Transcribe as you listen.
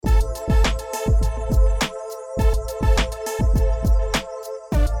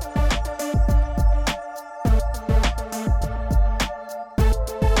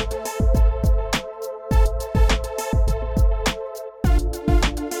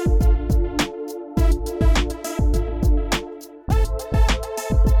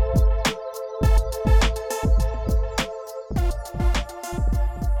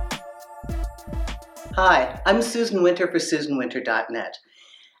I'm Susan Winter for SusanWinter.net.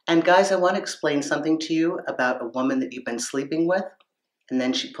 And guys, I want to explain something to you about a woman that you've been sleeping with, and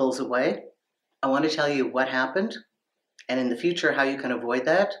then she pulls away. I want to tell you what happened, and in the future, how you can avoid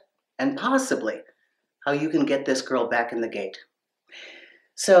that, and possibly how you can get this girl back in the gate.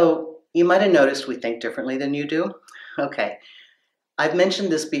 So, you might have noticed we think differently than you do. Okay, I've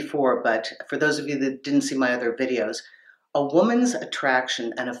mentioned this before, but for those of you that didn't see my other videos, a woman's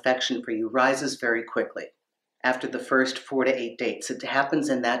attraction and affection for you rises very quickly after the first 4 to 8 dates. It happens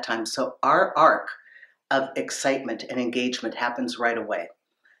in that time. So our arc of excitement and engagement happens right away.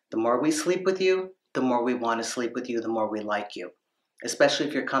 The more we sleep with you, the more we want to sleep with you, the more we like you, especially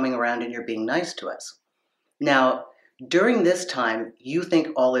if you're coming around and you're being nice to us. Now, during this time, you think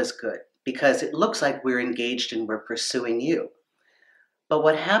all is good because it looks like we're engaged and we're pursuing you. But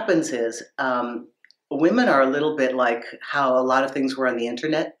what happens is women are a little bit like how a lot of things were on the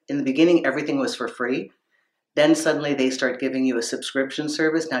internet. In the beginning, everything was for free. Then suddenly they start giving you a subscription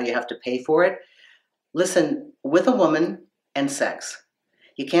service. Now you have to pay for it. Listen, with a woman and sex,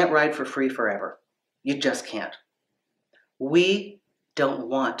 you can't ride for free forever. You just can't. We don't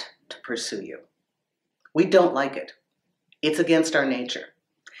want to pursue you. We don't like it. It's against our nature.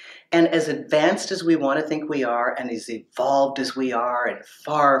 And as advanced as we want to think we are, and as evolved as we are, and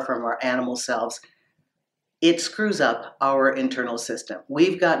far from our animal selves, it screws up our internal system.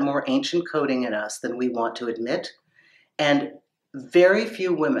 We've got more ancient coding in us than we want to admit, and very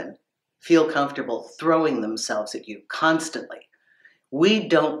few women feel comfortable throwing themselves at you constantly. We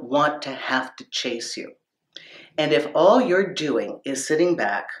don't want to have to chase you. And if all you're doing is sitting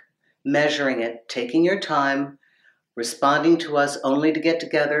back, measuring it, taking your time, responding to us only to get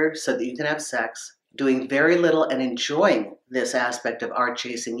together so that you can have sex, doing very little and enjoying this aspect of our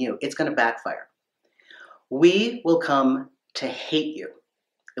chasing you, it's going to backfire. We will come to hate you.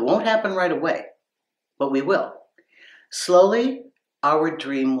 It won't happen right away, but we will. Slowly, our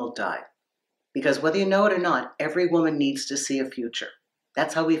dream will die. Because whether you know it or not, every woman needs to see a future.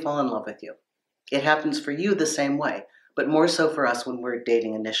 That's how we fall in love with you. It happens for you the same way, but more so for us when we're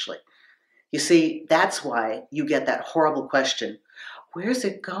dating initially. You see, that's why you get that horrible question, where's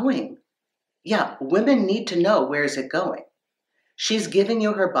it going? Yeah, women need to know where's it going. She's giving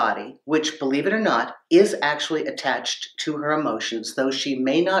you her body, which, believe it or not, is actually attached to her emotions, though she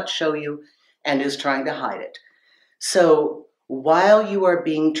may not show you and is trying to hide it. So while you are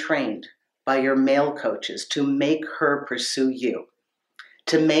being trained by your male coaches to make her pursue you,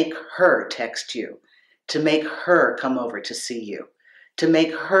 to make her text you, to make her come over to see you, to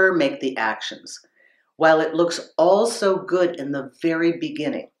make her make the actions, while it looks all so good in the very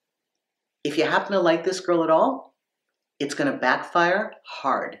beginning, if you happen to like this girl at all, it's going to backfire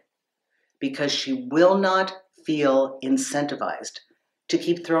hard because she will not feel incentivized to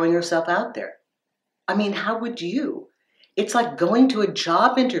keep throwing herself out there. I mean, how would you? It's like going to a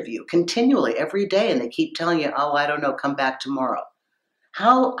job interview continually every day and they keep telling you, oh, I don't know, come back tomorrow.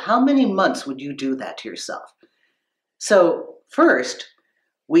 How many months would you do that to yourself? So first,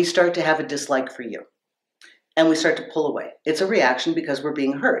 we start to have a dislike for you and we start to pull away. It's a reaction because we're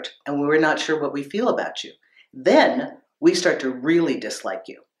being hurt and we're not sure what we feel about you. Then we start to really dislike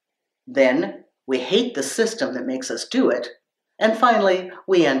you. Then we hate the system that makes us do it. And finally,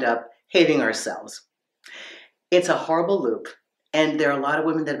 we end up hating ourselves. It's a horrible loop. And there are a lot of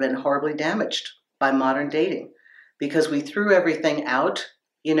women that have been horribly damaged by modern dating because we threw everything out.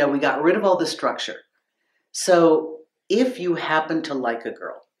 You know, we got rid of all the structure. So if you happen to like a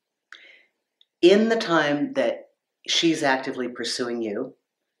girl, in the time that she's actively pursuing you,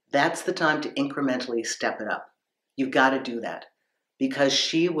 that's the time to incrementally step it up. You've got to do that because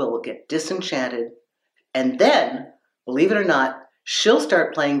she will get disenchanted and then, believe it or not, she'll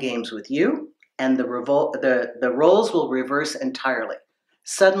start playing games with you and the roles will reverse entirely.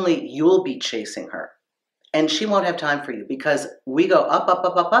 Suddenly, you'll be chasing her and she won't have time for you because we go up, up,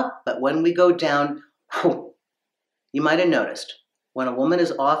 up, up, up, but when we go down, whew, you might have noticed, when a woman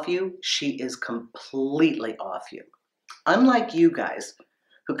is off you, she is completely off you. Unlike you guys,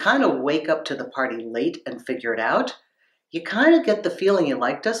 who kind of wake up to the party late and figure it out, you kind of get the feeling you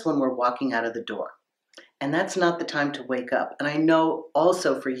liked us when we're walking out of the door. And that's not the time to wake up. And I know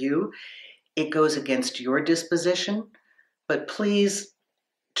also for you, it goes against your disposition, but please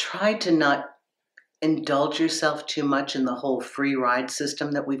try to not indulge yourself too much in the whole free ride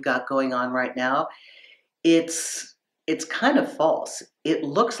system that we've got going on right now. It's kind of false. It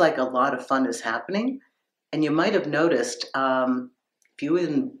looks like a lot of fun is happening. And you might have noticed, if you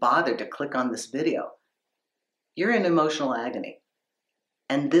even bothered to click on this video, you're in emotional agony.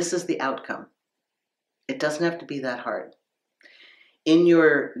 And this is the outcome. It doesn't have to be that hard. In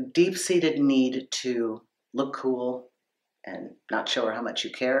your deep-seated need to look cool and not show her how much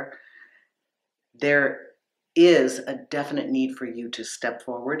you care. There is a definite need for you to step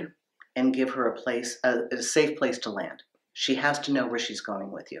forward and give her a safe place to land. She has to know where she's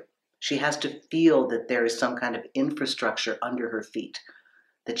going with you. She has to feel that there is some kind of infrastructure under her feet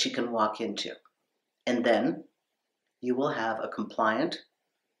that she can walk into. And then you will have a compliant,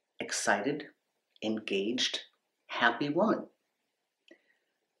 excited, engaged, happy woman.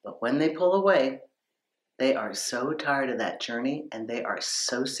 But when they pull away, they are so tired of that journey and they are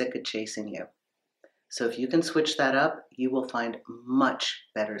so sick of chasing you. So if you can switch that up, you will find much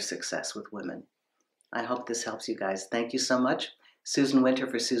better success with women. I hope this helps you guys. Thank you so much. Susan Winter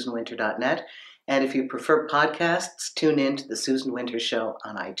for SusanWinter.net. And if you prefer podcasts, tune in to The Susan Winter Show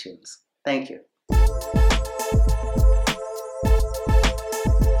on iTunes. Thank you.